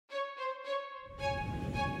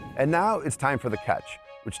And now it's time for The Catch,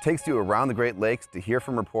 which takes you around the Great Lakes to hear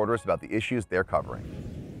from reporters about the issues they're covering.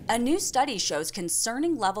 A new study shows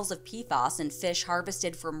concerning levels of PFAS in fish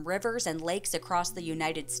harvested from rivers and lakes across the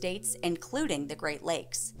United States, including the Great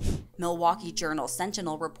Lakes. Milwaukee Journal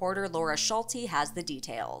Sentinel reporter Laura Schulte has the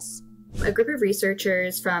details. A group of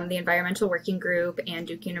researchers from the Environmental Working Group and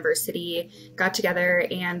Duke University got together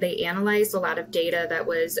and they analyzed a lot of data that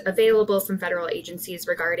was available from federal agencies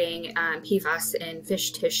regarding PFAS in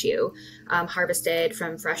fish tissue harvested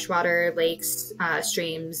from freshwater lakes,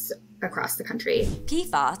 streams across the country.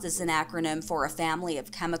 PFAS is an acronym for a family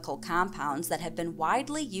of chemical compounds that have been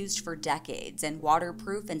widely used for decades in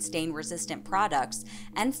waterproof and stain-resistant products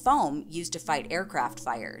and foam used to fight aircraft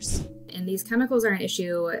fires. And these chemicals are an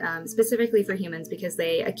issue specifically for humans because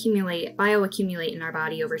they bioaccumulate in our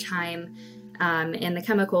body over time. And the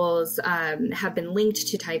chemicals have been linked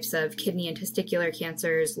to types of kidney and testicular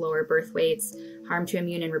cancers, lower birth weights, harm to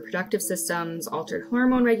immune and reproductive systems, altered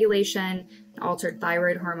hormone regulation, altered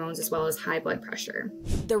thyroid hormones, as well as high blood pressure.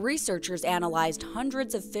 The researchers analyzed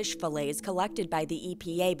hundreds of fish fillets collected by the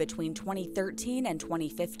EPA between 2013 and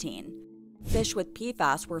 2015. Fish with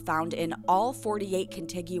PFAS were found in all 48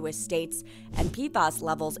 contiguous states, and PFAS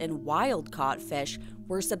levels in wild-caught fish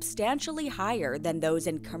were substantially higher than those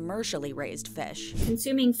in commercially raised fish.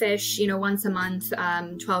 Consuming fish, once a month,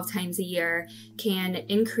 12 times a year can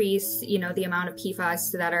increase, the amount of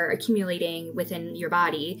PFAS that are accumulating within your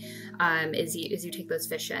body as you take those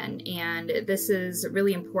fish in. And this is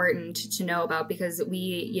really important to know about because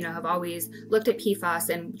we, have always looked at PFAS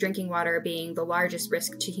and drinking water being the largest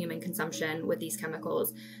risk to human consumption with these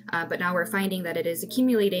chemicals. But now we're finding that it is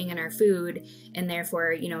accumulating in our food and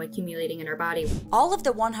therefore, accumulating in our body. All of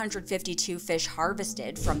the 152 fish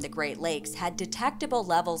harvested from the Great Lakes had detectable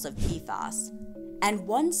levels of PFAS. And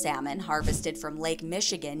one salmon harvested from Lake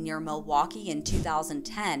Michigan near Milwaukee in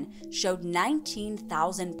 2010 showed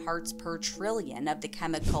 19,000 parts per trillion of the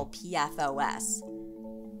chemical PFOS.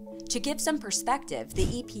 To give some perspective, the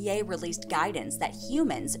EPA released guidance that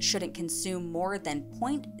humans shouldn't consume more than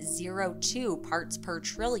 0.02 parts per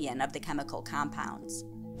trillion of the chemical compounds.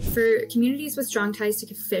 For communities with strong ties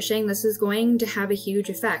to fishing, this is going to have a huge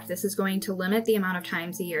effect. This is going to limit the amount of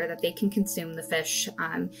times a year that they can consume the fish,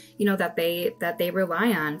 that they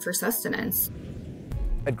rely on for sustenance.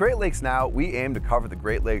 At Great Lakes Now, we aim to cover the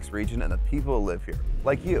Great Lakes region and the people who live here,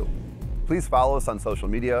 like you. Please follow us on social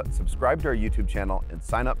media, subscribe to our YouTube channel, and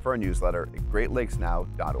sign up for our newsletter at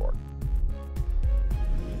greatlakesnow.org.